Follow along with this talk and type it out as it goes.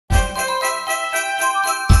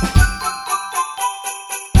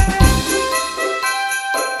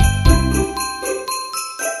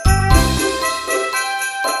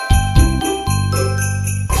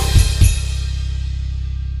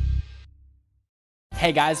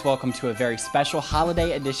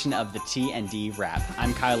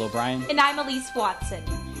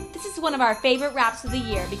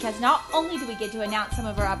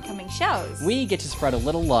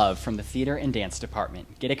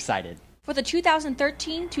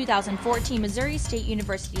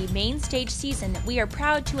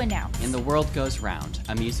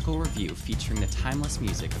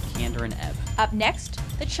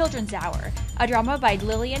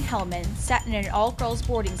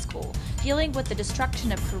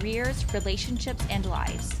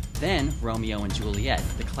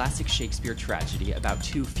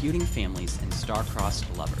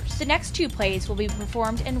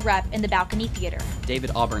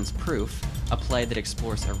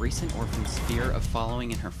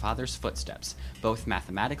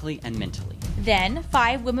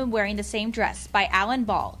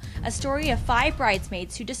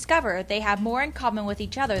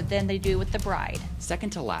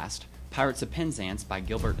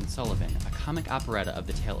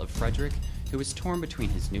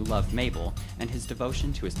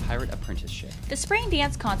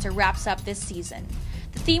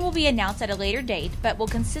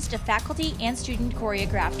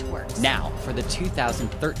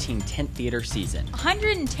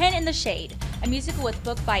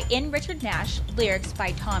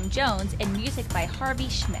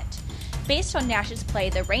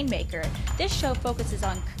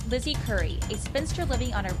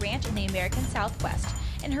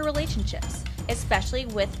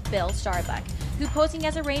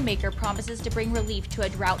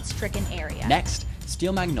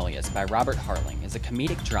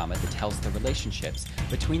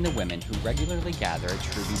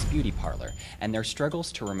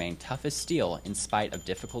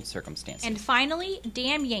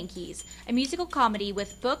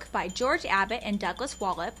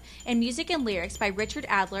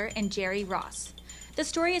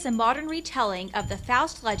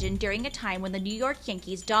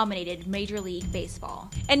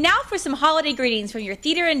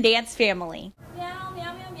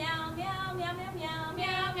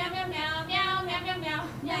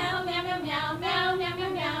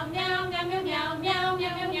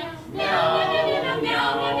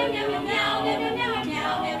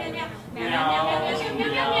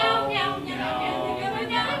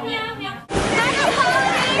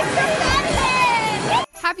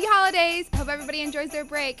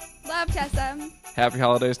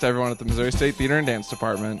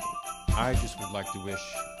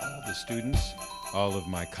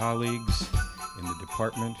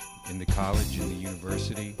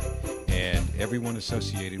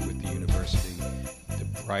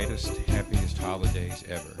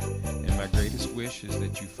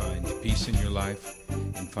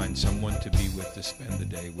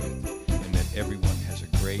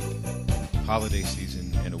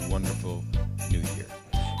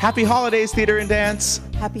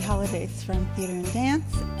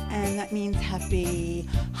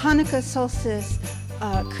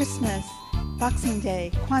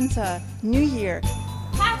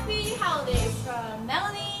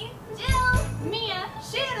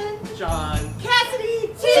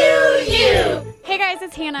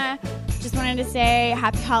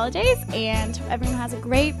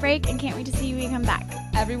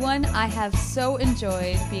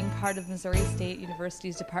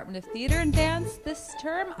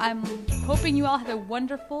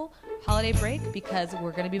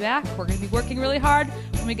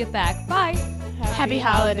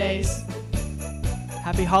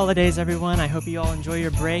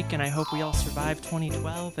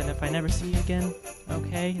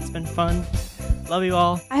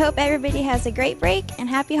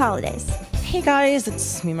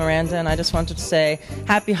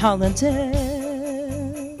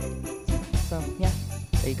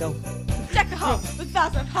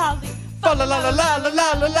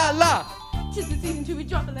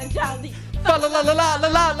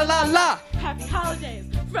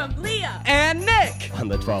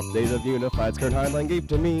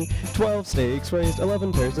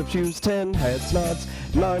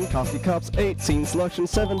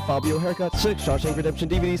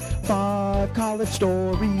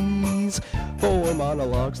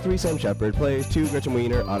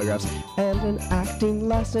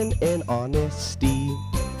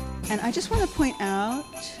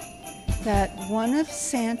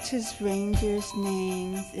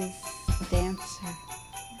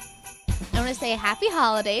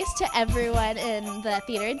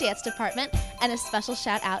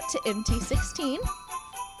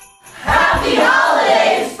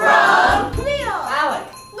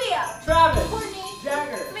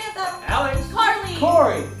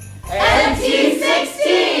Corey. And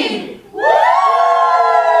T16.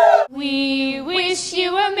 We wish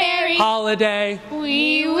you a merry Holiday.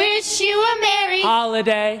 We wish you a merry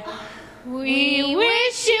Holiday. We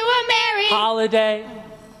wish you a merry Holiday.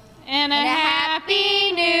 and a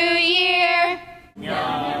happy new year.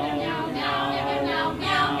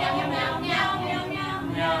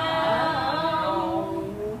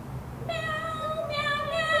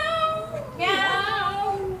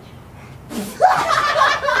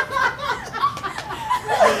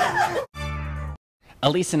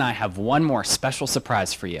 Elise and I have one more special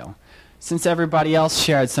surprise for you. Since everybody else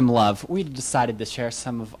shared some love, we decided to share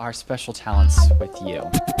some of our special talents with you.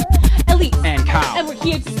 Elise and Kyle. And we're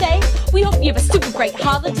here to say we hope you have a super great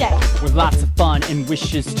holiday. With lots of fun and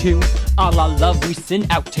wishes too. All our love we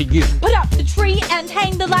send out to you. Put up the tree and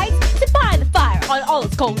hang the lights. Sit by the fire on all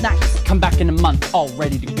its cold nights. Come back in a month all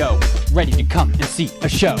ready to go. Ready to come and see a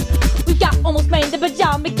show. We've got almost made the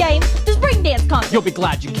pajama game. The spring dance contest. You'll be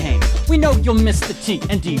glad you came. We know you'll miss the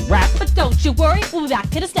T&D Wrap. But don't you worry, we'll be back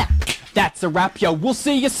to the snap. That's a wrap, yo. We'll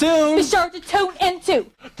see you soon. Be sure to tune into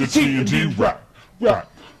the T&D Wrap.